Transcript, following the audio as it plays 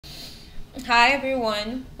Hi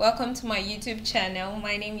everyone, welcome to my YouTube channel.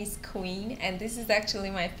 My name is Queen and this is actually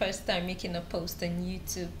my first time making a post on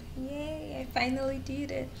YouTube. Yay, I finally did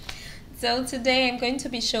it. So today I'm going to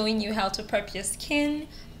be showing you how to prep your skin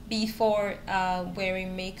before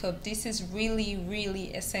wearing makeup. This is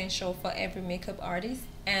really essential for every makeup artist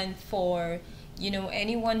and for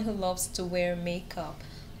anyone who loves to wear makeup.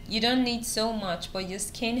 You don't need so much, but your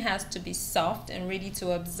skin has to be soft and ready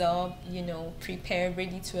to absorb, prepared,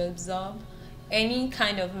 ready to absorb any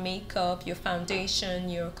kind of makeup, your foundation,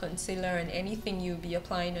 your concealer, and anything you'll be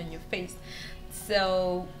applying on your face.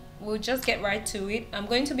 So we'll just get right to it. I'm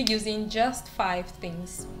going to be using just 5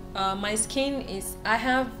 things. My skin is, I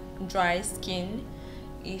have dry skin.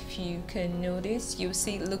 If you can notice, you'll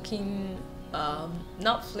see it looking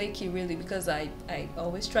not flaky really, because I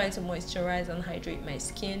always try to moisturize and hydrate my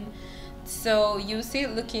skin. So you see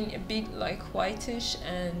it looking a bit like whitish,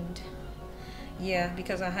 and yeah,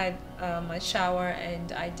 because I had my shower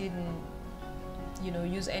and I didn't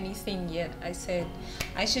use anything yet. I said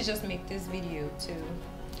I should just make this video too.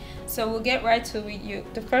 So we'll get right to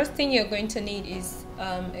it. The first thing you're going to need is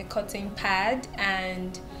a cotton pad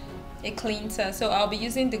and a cleanser. So I'll be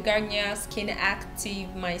using the Garnier Skin Active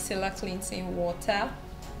Micellar Cleansing Water.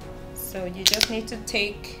 So you just need to put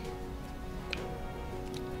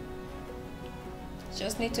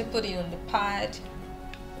it on the pad.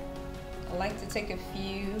 I like to take a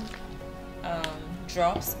few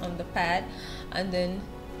drops on the pad and then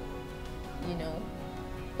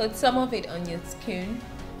put some of it on your skin.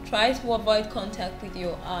 Try to avoid contact with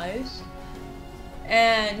your eyes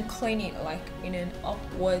and clean it like in an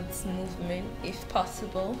upwards movement if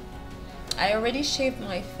possible. I already shaved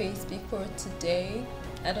my face before today.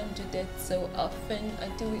 I don't do that so often. I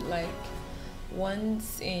do it like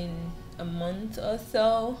once in a month or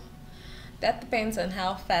so. That depends on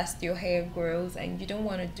how fast your hair grows, and you don't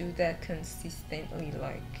want to do that consistently,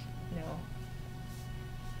 like, no.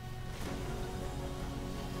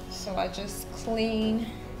 So I just clean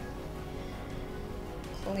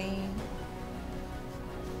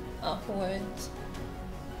upwards,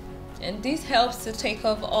 and this helps to take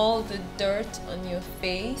off all the dirt on your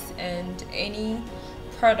face and any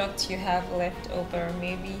product you have left over,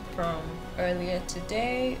 maybe from earlier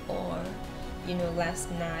today or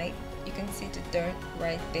last night. You can see the dirt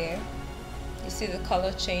right there. You see the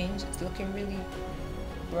color change, it's looking really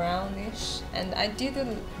brownish, and I did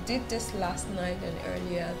this last night and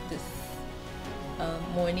earlier this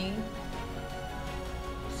morning.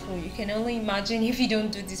 So you can only imagine if you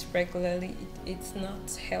don't do this regularly, it's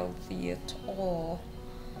not healthy at all.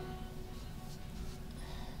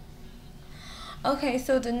 Okay,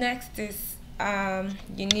 so the next is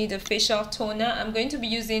you need a facial toner. I'm going to be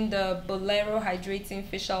using the Bolero Hydrating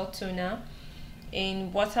Facial Toner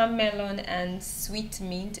in watermelon and sweet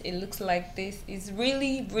mint. It looks like this. It's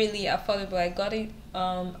really affordable. I got it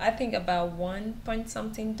I think about $1 point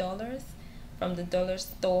something from the dollar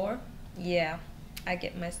store. Yeah, I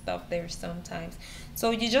get my stuff there sometimes.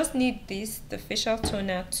 So you just need this, the facial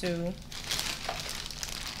toner, to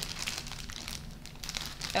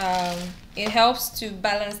it helps to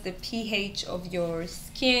balance the pH of your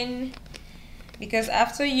skin, because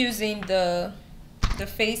after using the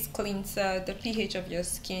face cleanser, the pH of your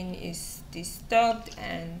skin is disturbed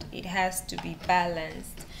and it has to be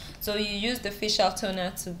balanced. So you use the facial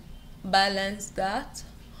toner to balance that.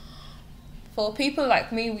 For people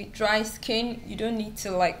like me with dry skin, you don't need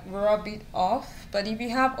to like rub it off, but if you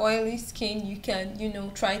have oily skin, you can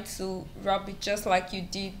try to rub it just like you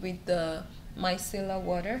did with the micellar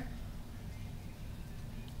water.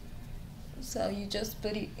 So you just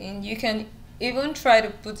put it in. You can even try to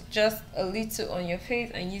put just a little on your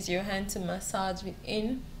face and use your hand to massage it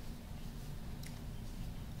in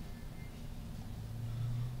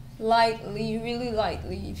lightly, really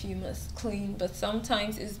lightly if you must clean, but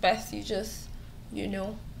sometimes it's best you just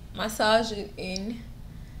massage it in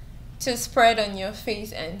to spread on your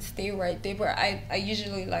face and stay right there. But I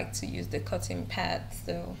usually like to use the cotton pad,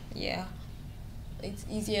 so yeah, it's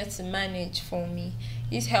easier to manage for me.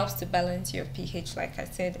 It helps to balance your pH like I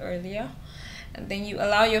said earlier, and then you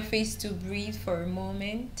allow your face to breathe for a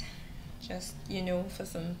moment, just for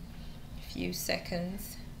some few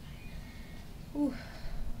seconds. Ooh.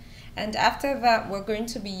 And after that, we're going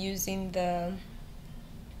to be using the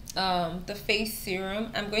face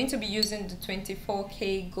serum. I'm going to be using the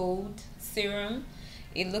 24K Gold serum.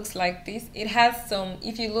 It looks like this. It has some,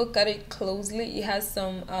 if you look at it closely, it has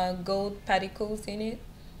some gold particles in it,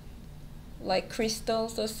 like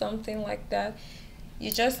crystals or something like that. You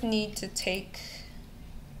just need to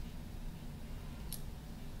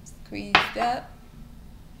squeeze that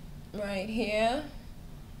right here,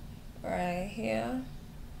 right here,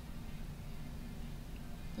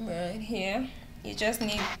 right here. You just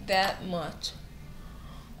need that much,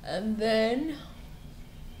 and then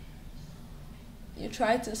you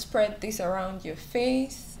try to spread this around your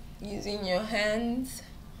face using your hands,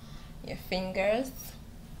 your fingers.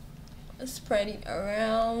 Spread it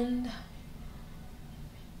around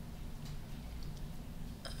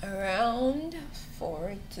for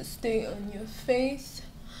it to stay on your face.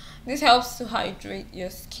 This helps to hydrate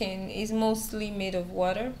your skin. It's mostly made of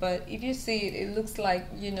water, but if you see it, it looks like,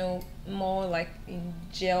 you know, more like in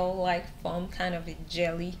gel-like form, kind of a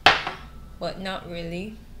jelly, but not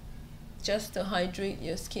really. Just to hydrate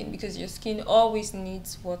your skin, because your skin always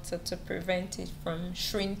needs water to prevent it from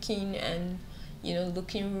shrinking and, you know,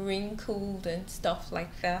 looking wrinkled and stuff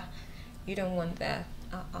like that. You don't want that.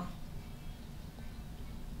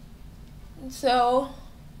 So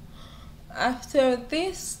after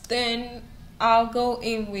this, then I'll go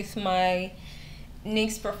in with my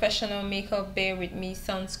NYX Professional Makeup Bear With Me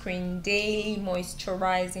Sunscreen Day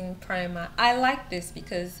Moisturizing Primer. I like this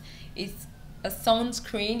because it's a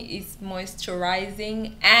sunscreen, is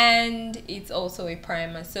moisturizing, and it's also a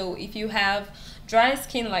primer. So if you have dry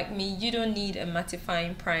skin like me, you don't need a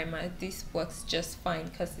mattifying primer. This works just fine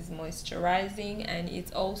because it's moisturizing, and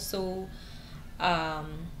it's also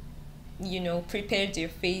you know, prepared your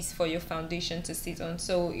face for your foundation to sit on.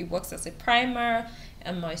 So it works as a primer,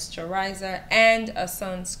 a moisturizer, and a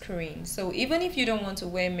sunscreen. So even if you don't want to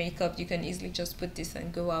wear makeup, you can easily just put this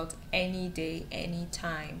and go out any day,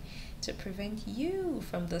 anytime, to prevent you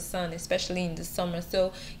from the sun, especially in the summer.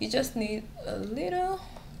 So you just need a little,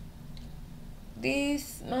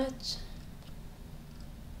 this much,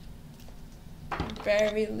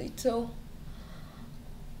 very little,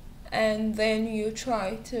 and then you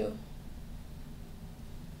try to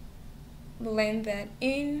blend that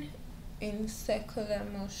in circular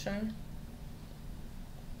motion,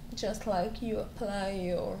 just like you apply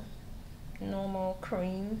your normal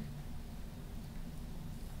cream.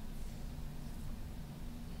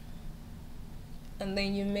 And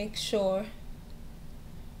then you make sure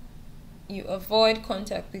you avoid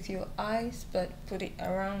contact with your eyes, but put it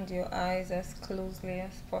around your eyes as closely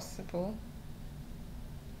as possible.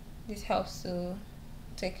 This helps to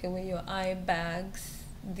take away your eye bags,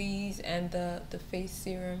 these and the face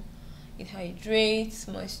serum. It hydrates,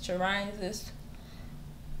 moisturizes.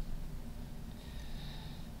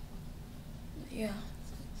 Yeah,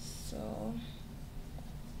 so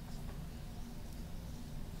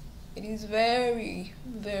it is very,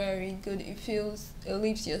 very good. It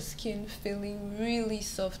leaves your skin feeling really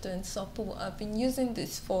soft and supple. I've been using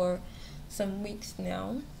this for some weeks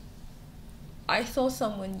now. I saw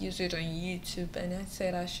someone use it on YouTube and I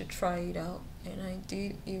said I should try it out, and I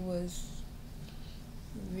did. It was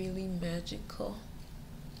really magical.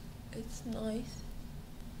 It's nice.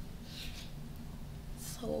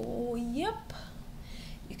 So yep,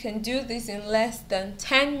 you can do this in less than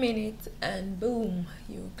 10 minutes and boom,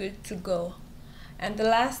 you're good to go. And the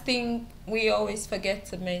last thing we always forget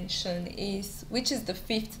to mention is, which is the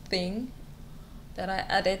 5th thing that I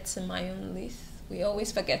added to my own list, we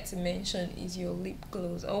always forget to mention, is your lip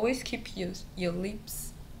gloss. Always keep your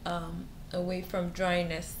lips away from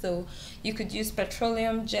dryness. So you could use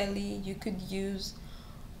petroleum jelly, you could use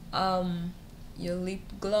your lip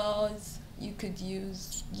gloss, you could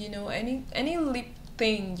use, you know, any lip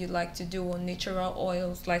thing you like to do, on natural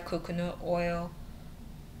oils like coconut oil.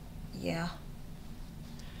 Yeah,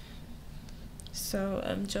 so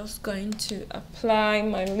I'm just going to apply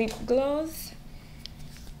my lip gloss.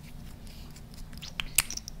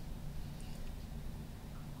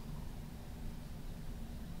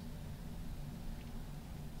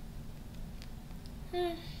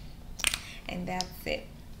 And that's it.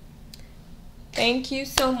 Thank you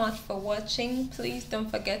so much for watching. Please don't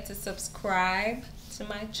forget to subscribe to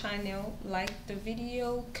my channel, like the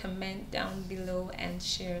video, comment down below, and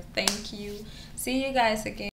share. Thank you. See you guys again.